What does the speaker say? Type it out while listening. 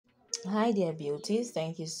Hi dear beauties,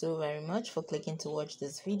 thank you so very much for clicking to watch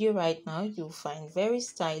this video. Right now you'll find very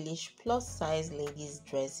stylish plus size ladies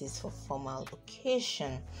dresses for formal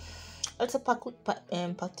occasion. It's a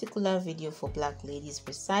particular video for black ladies,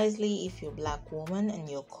 precisely if you're a black woman and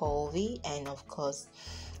you're curvy, and of course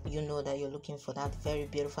you know that you're looking for that very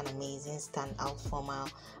beautiful and amazing standout formal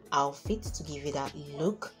outfit to give you that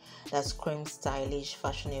look that's cream stylish,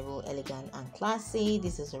 fashionable, elegant and classy.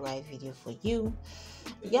 This is the right video for you.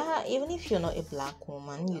 Yeah, even if you're not a black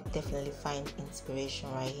woman, you definitely find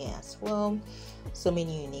inspiration right here as well. So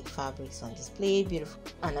many unique fabrics on display, beautiful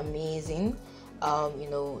and amazing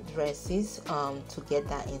dresses to get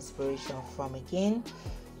that inspiration from. Again,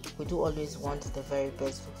 we do always want the very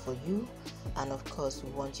best for you, and of course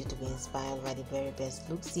we want you to be inspired by the very best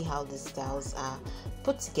look. See how the styles are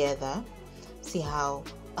put together, see how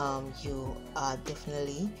you are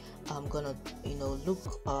definitely gonna look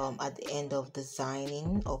at the end of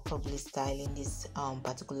designing or probably styling this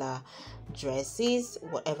particular dresses,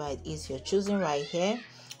 whatever it is you're choosing right here.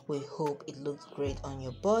 We hope it looks great on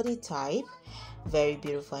your body type. Very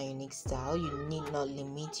beautiful and unique style. You need not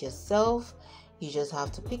limit yourself. You just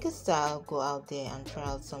have to pick a style, go out there and try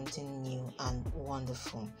out something new and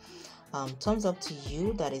wonderful. Thumbs up to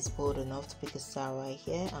you that is bold enough to pick a style right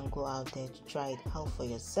here and go out there to try it out for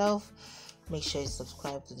yourself. Make sure you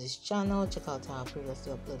subscribe to this channel. Check out our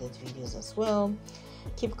previously uploaded videos as well.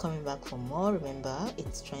 Keep coming back for more. Remember,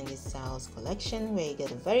 it's Trendy Styles collection where you get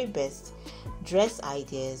the very best dress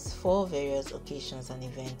ideas for various occasions and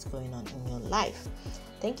events going on in your life.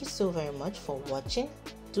 Thank you so very much for watching.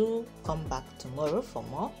 Do come back tomorrow for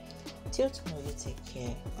more. Till tomorrow, you take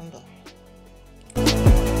care and bye.